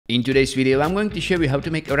In today's video, I'm going to show you how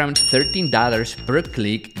to make around $13 per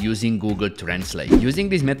click using Google Translate. Using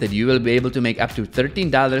this method, you will be able to make up to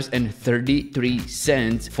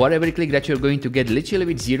 $13.33 for every click that you're going to get literally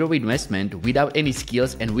with zero investment, without any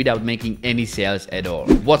skills and without making any sales at all.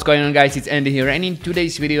 What's going on, guys? It's Andy here, and in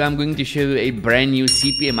today's video, I'm going to show you a brand new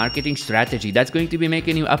CPA marketing strategy that's going to be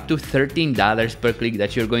making you up to $13 per click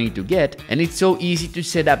that you're going to get. And it's so easy to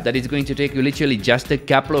set up that it's going to take you literally just a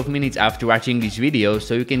couple of minutes after watching this video,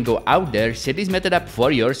 so you can go out there, set this method up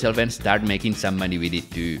for yourself and start making some money with it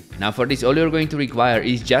too. Now for this, all you're going to require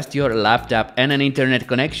is just your laptop and an internet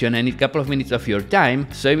connection and a couple of minutes of your time.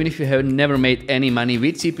 So even if you have never made any money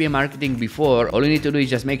with CPA marketing before, all you need to do is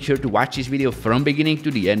just make sure to watch this video from beginning to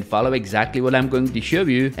the end, follow exactly what I'm going to show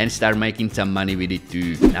you and start making some money with it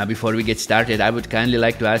too. Now before we get started, I would kindly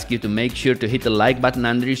like to ask you to make sure to hit the like button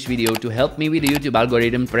under this video to help me with the YouTube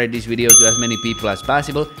algorithm, spread this video to as many people as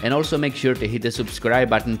possible, and also make sure to hit the subscribe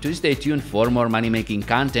button to stay tuned for more money making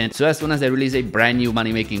content, so as soon as I release a brand new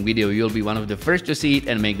money making video, you'll be one of the first to see it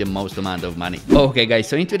and make the most amount of money. Okay guys,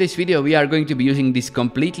 so in today's video we are going to be using this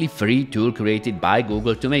completely free tool created by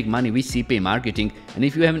Google to make money with CPA marketing. And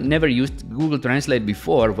if you have never used Google Translate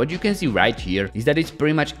before, what you can see right here is that it's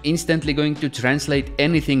pretty much instantly going to translate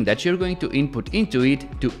anything that you're going to input into it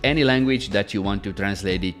to any language that you want to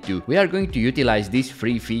translate it to. We are going to utilize this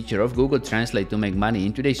free feature of Google Translate to make money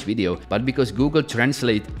in today's video, but because Google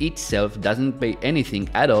Translate itself doesn't pay anything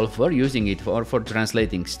at all for using it or for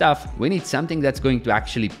translating stuff, we need something that's going to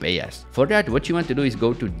actually pay us. For that, what you want to do is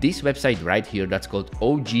go to this website right here that's called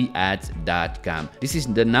OGAds.com. This is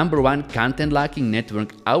the #1 content locking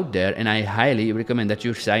network out there, and I highly recommend that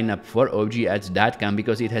you sign up for OGAds.com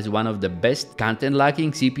because it has one of the best content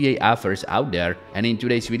locking CPA offers out there, and in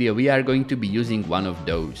today's video we are going to be using one of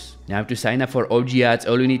those. Now to sign up for OGAds,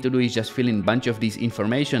 all you need to do is just fill in a bunch of this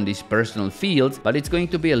information, these personal fields, but it's going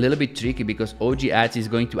to be a little bit tricky because OGAds is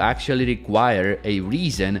going to actually require a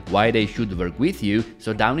reason why they should work with you.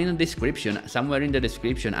 So down in the description, somewhere in the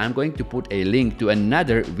description, I'm going to put a link to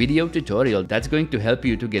another video tutorial that's going to help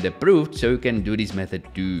you to get approved so you can do this method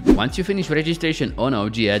too. Once you finish registration on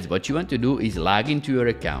OGAds, what you want to do is log into your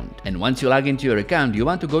account. And once you log into your account, you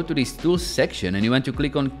want to go to this tools section and you want to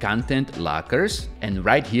click on content lockers, and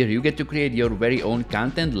right here you get to create your very own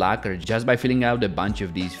content locker just by filling out a bunch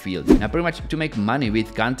of these fields. Now pretty much to make money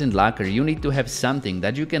with content locker, you need to have something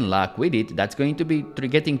that you can lock with it that's going to be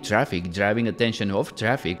getting traffic, driving attention of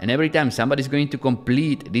traffic, and every time somebody's going to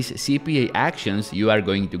complete these CPA actions, you are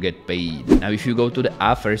going to get paid. Now if you go to the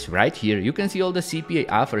offers right here, you can see all the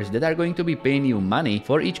CPA offers that are going to be paying you money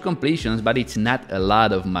for each completions, but it's not a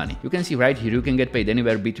lot of money. You can see right here you can get paid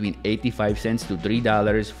anywhere between 85 cents to $3,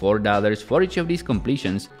 $4 for each of these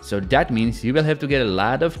completions. So that means you will have to get a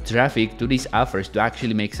lot of traffic to these offers to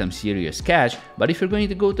actually make some serious cash. But if you're going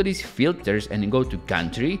to go to these filters and go to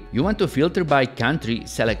country, you want to filter by country,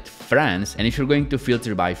 select France, and if you're going to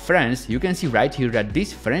filter by France, you can see right here that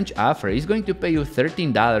this French offer is going to pay you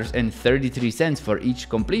 $13.33 for each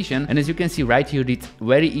completion. And as you can see right here, it's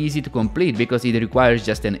very easy to complete because it requires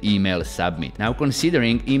just an email submit. Now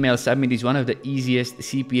considering email submit is one of the easiest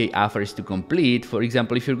CPA offers to complete, for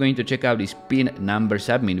example, if you're going to check out this PIN number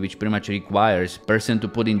submit, which pretty much requires person to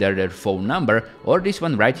put in their phone number, or this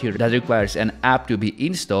one right here that requires an app to be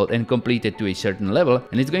installed and completed to a certain level,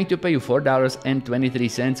 and it's going to pay you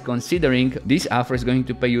 $4.23, considering this offer is going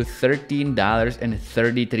to pay you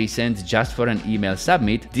 $13.33 just for an email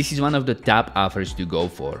submit. This is one of the top offers to go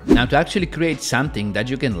for. Now to actually create something that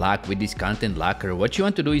you can lock with this content locker, what you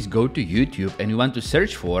want to do is go to YouTube and you want to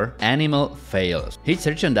search for animal fails. Hit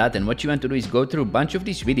search on that, and what you want to do is go through a bunch of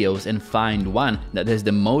these videos and find one that has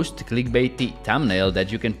the most clickbaity thumbnail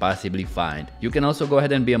that you can possibly find. You can also go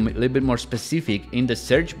ahead and be a little bit more specific in the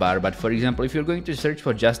search bar, but for example, if you're going to search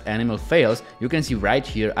for just animal fails, you can see right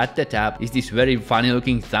here at the top is this very funny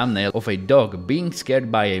looking thumbnail of a dog being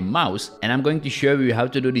scared by a mouse, and I'm going to show you how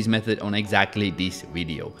to do this method on exactly this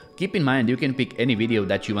video. Keep in mind, you can pick any video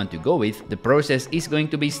that you want to go with. The process is going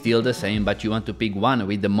to be still the same, but you want to pick one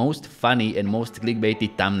with the most funny and most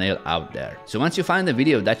clickbaity thumbnail out there. So once you find the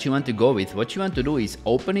video that you want to go with, what you want to do is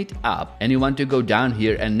open it up and you want to go down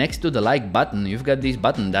here, and next to the like button, you've got this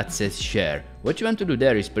button that says share. What you want to do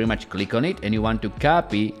there is pretty much click on it and you want to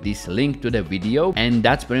copy this link to the video, and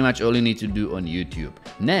that's pretty much all you need to do on YouTube.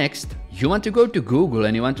 Next, you want to go to Google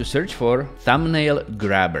and you want to search for thumbnail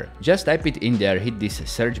grabber. Just type it in there, hit this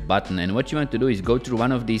search button, and what you want to do is go through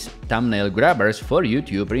one of these thumbnail grabbers for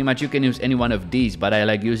YouTube. Pretty much you can use any one of these, but I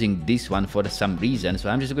like using this one for some reason,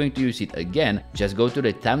 so I'm just going to use it again. Just go to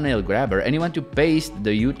the thumbnail grabber and you want to paste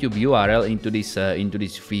the YouTube URL into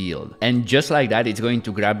this field, and just like that, it's going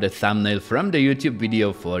to grab the thumbnail from from the YouTube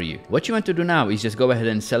video for you. What you want to do now is just go ahead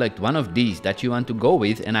and select one of these that you want to go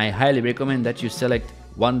with, and I highly recommend that you select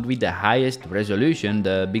one with the highest resolution,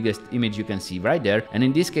 the biggest image you can see right there, and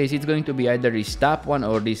in this case it's going to be either this top one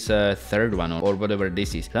or this third one or whatever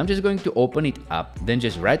this is. So I'm just going to open it up, then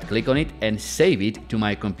just right click on it and save it to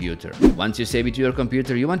my computer. Once you save it to your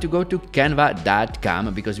computer, you want to go to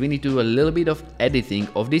canva.com because we need to do a little bit of editing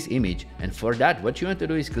of this image, and for that what you want to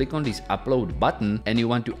do is click on this upload button and you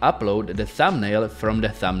want to upload the thumbnail from the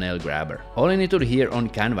thumbnail grabber. All you need to do here on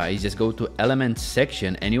Canva is just go to elements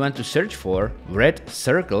section and you want to search for red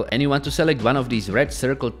circle, and you want to select one of these red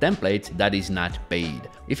circle templates that is not paid.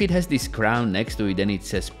 If it has this crown next to it and it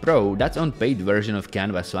says Pro, that's on paid version of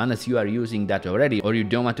Canva, so unless you are using that already or you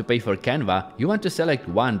don't want to pay for Canva, you want to select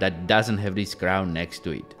one that doesn't have this crown next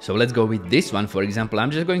to it. So let's go with this one. For example, I'm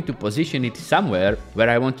just going to position it somewhere where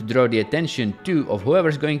I want to draw the attention to of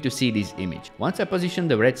whoever's going to see this image. Once I position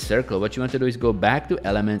the red circle, what you want to do is go back to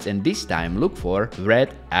elements and this time look for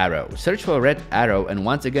red arrow. Search for red arrow and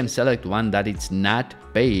once again select one that it's not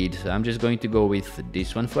paid. So I'm just going to go with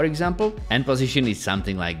this one for example, and position it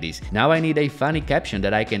something like this. Now I need a funny caption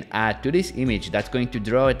that I can add to this image that's going to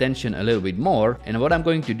draw attention a little bit more, and what I'm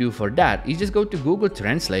going to do for that is just go to Google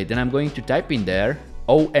Translate and I'm going to type in there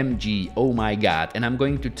OMG, oh my god, and I'm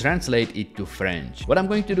going to translate it to French. What I'm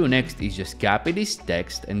going to do next is just copy this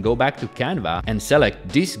text and go back to Canva and select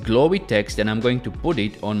this glowy text, and I'm going to put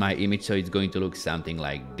it on my image so it's going to look something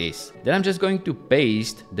like this. Then I'm just going to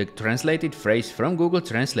paste the translated phrase from Google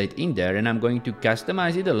Translate in there, and I'm going to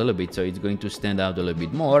customize it a little bit so it's going to stand out a little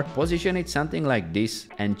bit more. Position it something like this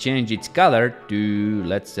and change its color to,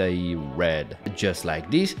 let's say, red, just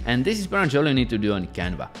like this. And this is pretty much all you need to do on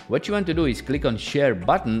Canva. What you want to do is click on share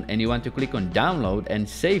button and you want to click on download and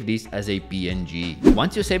save this as a PNG.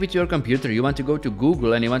 Once you save it to your computer, you want to go to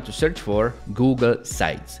Google and you want to search for Google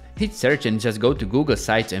Sites. Hit search and just go to Google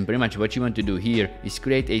Sites, and pretty much what you want to do here is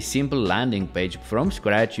create a simple landing page from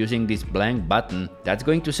scratch using this blank button that's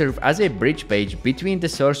going to serve as a bridge page between the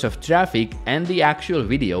source of traffic and the actual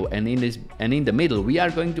video, and in the middle we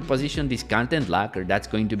are going to position this content locker that's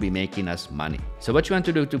going to be making us money. So what you want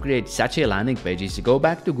to do to create such a landing page is to go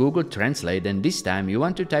back to Google Translate, and this time you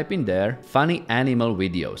want to type in there funny animal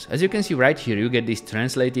videos. As you can see right here, you get this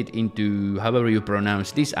translated into however you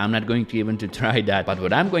pronounce this. I'm not going to even to try that, but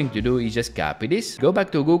what I'm going to do is just copy this, go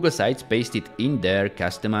back to Google Sites, paste it in there,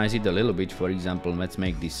 customize it a little bit. For example, let's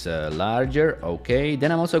make this larger. Okay,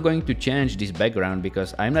 then I'm also going to change this background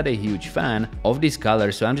because I'm not a huge fan of this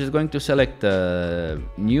color, so I'm just going to select the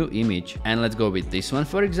new image and let's go with this one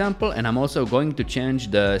for example, and I'm also going to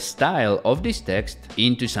change the style of this text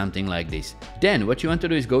into something like this. Then what you want to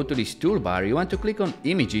do is go to this toolbar, you want to click on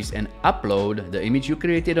images and upload the image you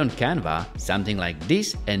created on Canva, something like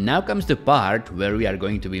this, and now comes the part where we are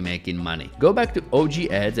going to be making money. Go back to OG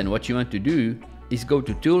Ads, and what you want to do is go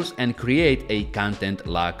to tools and create a content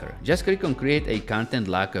locker. Just click on create a content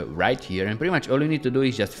locker right here, and pretty much all you need to do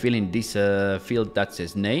is just fill in this field that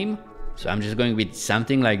says name. So I'm just going with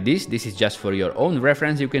something like this. This is just for your own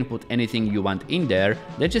reference. You can put anything you want in there.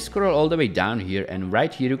 Then just scroll all the way down here, and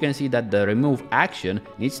right here you can see that the remove action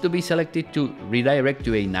needs to be selected to redirect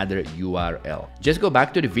to another URL. Just go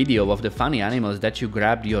back to the video of the funny animals that you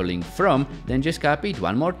grabbed your link from, then just copy it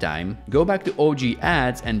one more time, go back to OG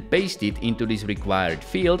Ads and paste it into this required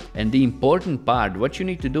field. And the important part, what you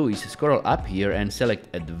need to do is scroll up here and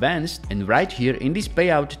select advanced, and right here in this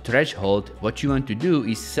payout threshold, what you want to do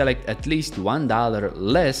is select at least $1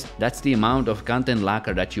 less. That's the amount of content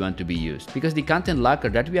locker that you want to be used, because the content locker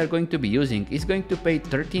that we are going to be using is going to pay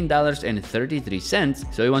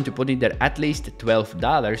 $13.33, so you want to put in there at least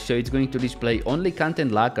 $12, so it's going to display only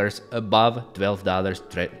content lockers above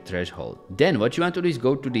 $12 threshold. Then what you want to do is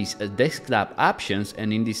go to these desktop options,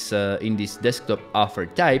 and in this desktop offer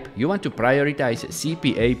type you want to prioritize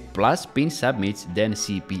CPA plus pin submits, then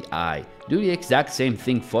CPI. Do the exact same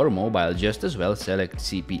thing for mobile just as well, select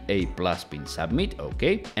CPA plus pin submit,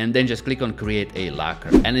 okay, and then just click on create a locker.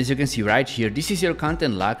 And as you can see right here, this is your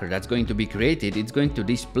content locker that's going to be created. It's going to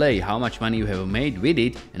display how much money you have made with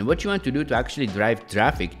it, and what you want to do to actually drive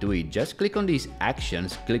traffic to it, just click on these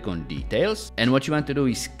actions, click on details, and what you want to do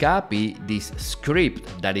is copy this script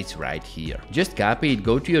that is right here. Just copy it,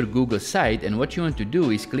 go to your Google site, and what you want to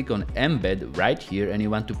do is click on embed right here, and you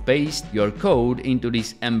want to paste your code into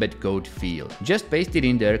this embed code field. Just paste it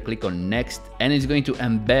in there, click on next, and it's going to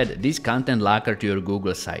embed this content locker to your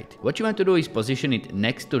Google site. What you want to do is position it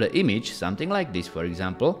next to the image, something like this for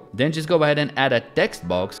example. Then just go ahead and add a text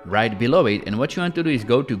box right below it, and what you want to do is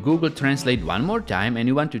go to Google Translate one more time, and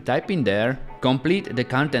you want to type in there complete the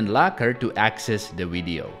content locker to access the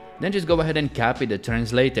video. then just go ahead and copy the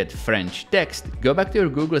translated French text, go back to your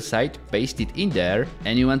Google site, paste it in there,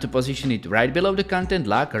 and you want to position it right below the content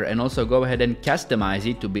locker and also go ahead and customize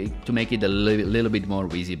it to make it a little bit more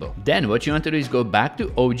visible. Then what you want to do is go back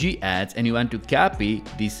to OG ads and you want to copy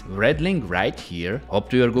this red link right here, hop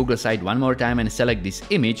to your Google site one more time and select this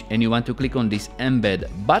image, and you want to click on this embed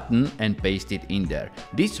button and paste it in there.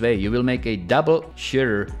 This way you will make a double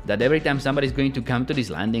sure that every time somebody is going to come to this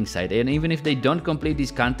landing site, and even if they don't complete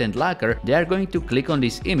this content locker, they are going to click on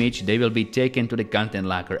this image, they will be taken to the content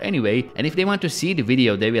locker anyway, and if they want to see the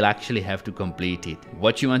video, they will actually have to complete it.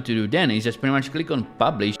 What you want to do then is just pretty much click on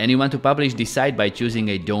publish, and you want to publish this site by choosing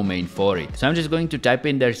a domain for it. So I'm just going to type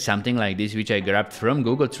in there something like this, which I grabbed from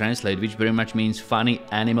Google Translate, which pretty much means funny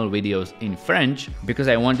animal videos in French, because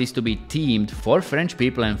I want this to be themed for French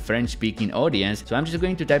people and French speaking audience. So I'm just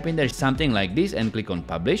going to type in there something like this and click on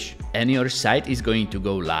publish, and your site is going to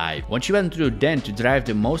go live. What you want to do then to drive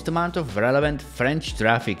the most amount of relevant French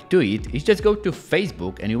traffic to it is just go to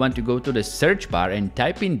Facebook and you want to go to the search bar and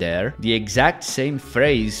type in there the exact same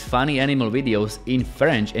phrase, funny animal videos in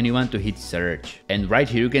French, and you want to hit search. And right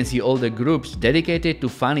here you can see all the groups dedicated to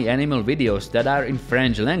funny animal videos that are in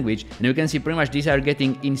French language, and you can see pretty much these are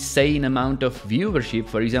getting insane amount of viewership.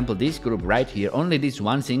 For example, this group right here, only this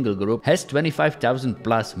one single group has 25,000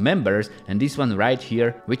 plus members, and this one right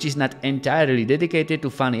here, which is not entirely dedicated to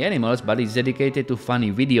funny animals but is dedicated to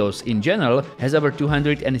funny videos in general, has over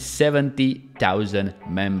 270,000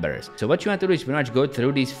 members. So what you want to do is pretty much go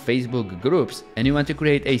through these Facebook groups and you want to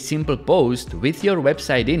create a simple post with your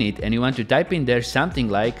website in it, and you want to type in there something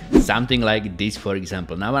like this, for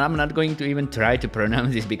example. Now I'm not going to even try to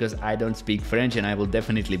pronounce this because I don't speak French and I will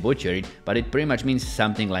definitely butcher it, but it pretty much means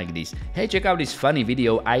something like this: hey, check out this funny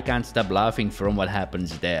video, I can't stop laughing from what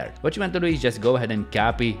happens there. What you want to do is just go ahead and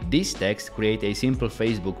copy this text, create a simple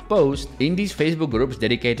Facebook post in these Facebook groups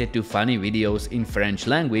dedicated to funny videos in French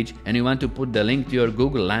language, and you want to put the link to your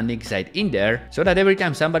Google landing site in there so that every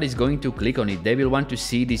time somebody is going to click on it, they will want to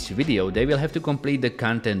see this video, they will have to complete the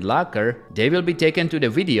content locker, they will be taken to the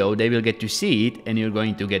video, they will get to see it, and you're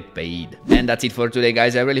going to get paid. And that's it for today,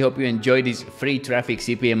 guys. I really hope you enjoyed this free traffic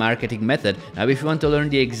CPA marketing method. Now if you want to learn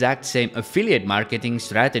the exact same affiliate marketing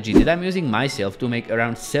strategy that I'm using myself to make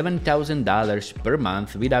around $7,000 per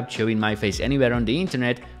month without showing my face anywhere on the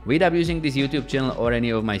internet, without using this YouTube channel or any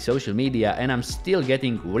of my social media, and I'm still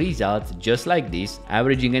getting results just like this,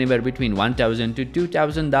 averaging anywhere between $1,000 to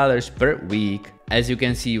 $2,000 per week, as you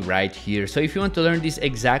can see right here. So if you want to learn this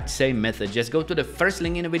exact same method, just go to the first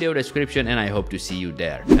link in the video description and I hope to see you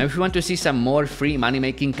there. Now if you want to see some more free money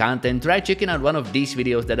making content, try checking out one of these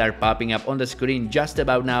videos that are popping up on the screen just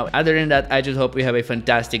about now. Other than that, I just hope you have a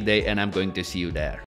fantastic day and I'm going to see you there.